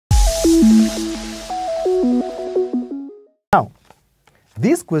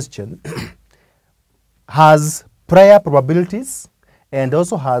this question has prior probabilities and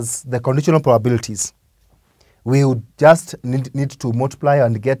also has the conditional probabilities. We would just need to multiply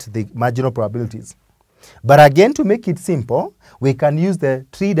and get the marginal probabilities. But again, to make it simple, we can use the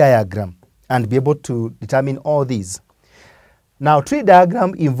tree diagram and be able to determine all these. Now, tree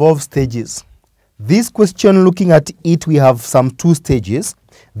diagram involves stages. This question, looking at it, we have some 2 stages.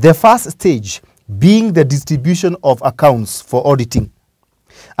 The first stage being the distribution of accounts for auditing.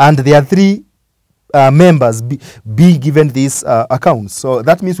 And there are 3 members being given these accounts. So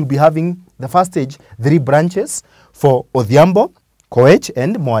that means we'll be having the first stage, 3 branches for Odhiambo, Koech,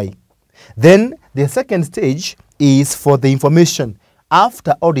 and Mwai. Then the second stage is for the information.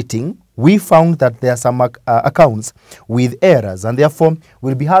 After auditing, we found that there are some accounts with errors, and therefore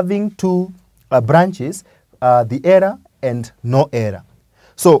we'll be having 2 branches, the error and no error.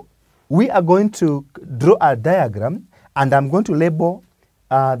 So we are going to draw a diagram, and I'm going to label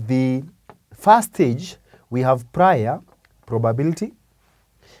the first stage, we have prior probability.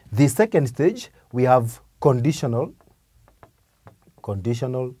 The second stage, we have conditional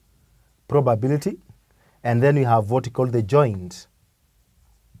probability. And then we have what we call the joint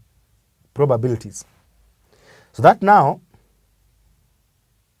probabilities. So that now,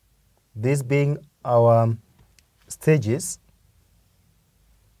 this being our stages.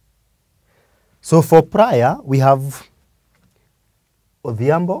 So for prior, we have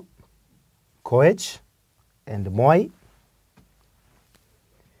Odhiambo, Koech, and Mwai.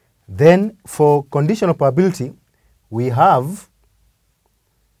 Then for conditional probability, we have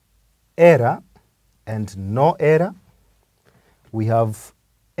error and no error. We have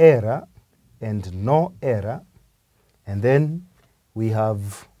error and no error. And then we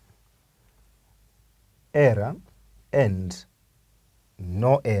have error and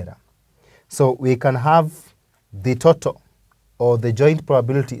no error. So we can have the total or the joint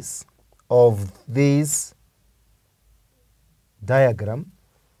probabilities of this diagram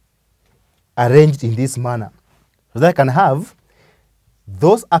arranged in this manner. So that I can have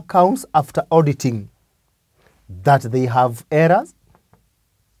those accounts after auditing that they have errors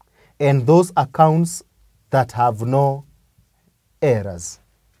and those accounts that have no errors.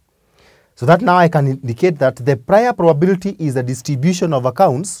 So that now I can indicate that the prior probability is the distribution of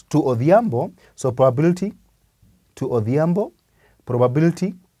accounts to Odhiambo. So probability to Odhiambo,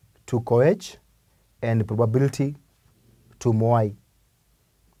 probability to Koech, and probability to Mwai.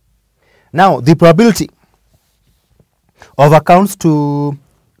 Now, the probability of accounts to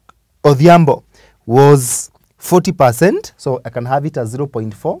Odhiambo was 40%, so I can have it as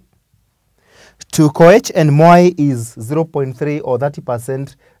 0.4. To Koech and Mwai is 0.3 or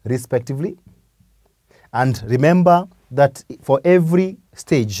 30% respectively. And remember that for every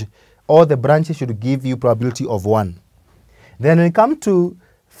stage, all the branches should give you probability of 1. Then when it comes to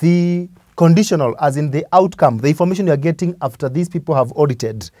the conditional, as in the outcome, the information you are getting after these people have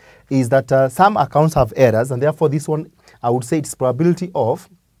audited is that some accounts have errors, and therefore this one, I would say it's probability of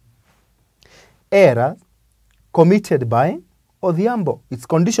error committed by Odhiambo. It's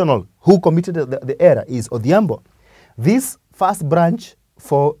conditional. Who committed the error is Odhiambo. This first branch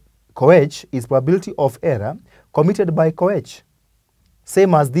for Koech is probability of error committed by Koech.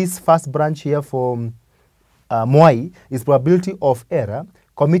 Same as this first branch here for Mwai is probability of error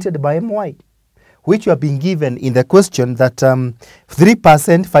committed by Mwai, which you are being given in the question that 3%,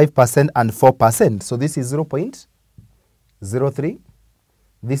 5%, and 4%. So this is 0.03.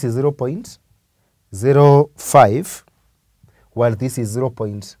 This is 0.05, while this is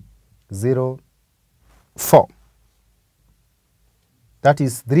 0.04. That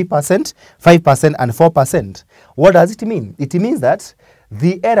is 3%, 5%, and 4%. What does it mean? It means that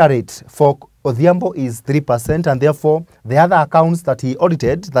the error rate for Odhiambo is 3%, and therefore the other accounts that he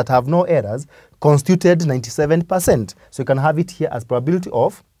audited that have no errors constituted 97%. So you can have it here as probability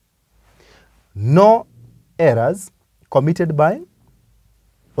of no errors committed by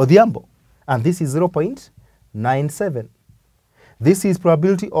Odhiambo, and this is 0.97. This is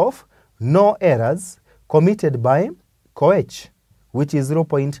probability of no errors committed by Koech, which is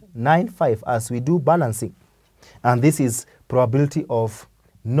 0.95 as we do balancing. And this is probability of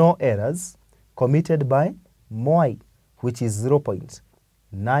no errors committed by Mwai, which is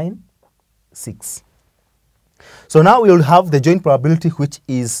 0.96. So now we will have the joint probability, which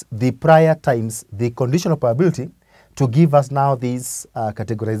is the prior times the conditional probability, to give us now this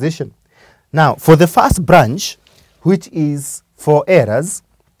categorization. Now, for the first branch, which is for errors,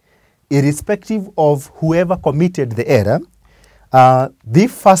 irrespective of whoever committed the error, the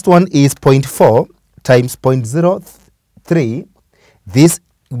first one is 0.4 times 0.03. This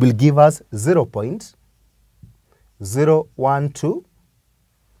will give us 0.012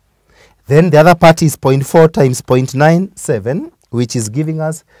 Then the other part is 0.4 times 0.97, which is giving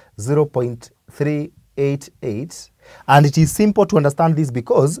us 0.388. And it is simple to understand this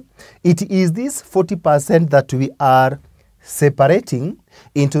because it is this 40% that we are separating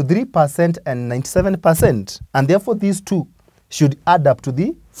into 3% and 97%. And therefore, these two should add up to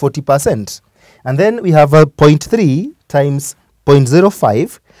the 40%. And then we have a 0.3 times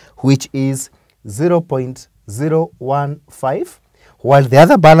 0.05, which is 0.015, while the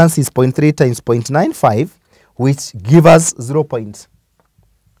other balance is 0.3 times 0.95, which give us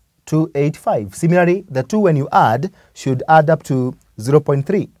 0.285. Similarly, the two when you add should add up to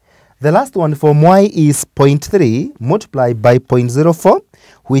 0.3. The last one from y is 0.3 multiplied by 0.04,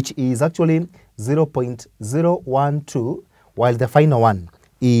 which is actually 0.012, while the final one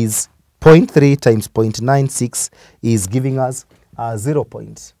is 0.3 times 0.96 is giving us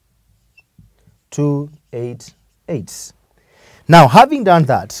 0.288. Now, having done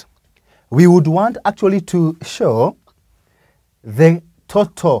that, we would want actually to show the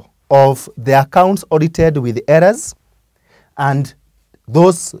total of the accounts audited with errors and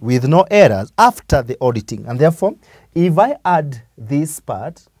those with no errors after the auditing. And therefore, if I add this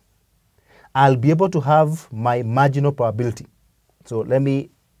part, I'll be able to have my marginal probability. So let me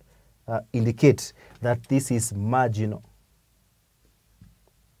indicate that this is marginal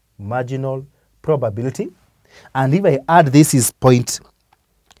probability. And if I add this is 0.12,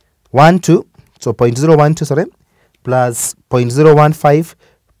 so 0.012, sorry, plus 0.015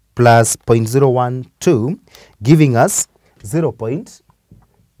 plus 0.012, giving us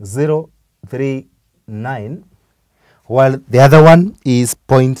 0.039, while the other one is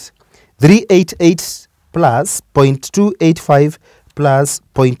 0.388 plus 0.285 plus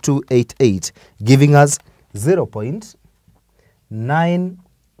 0.288, giving us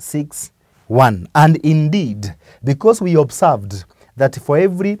 0.961. And indeed, because we observed that for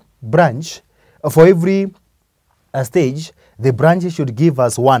every branch, for every stage, the branch should give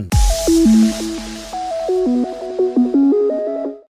us 1.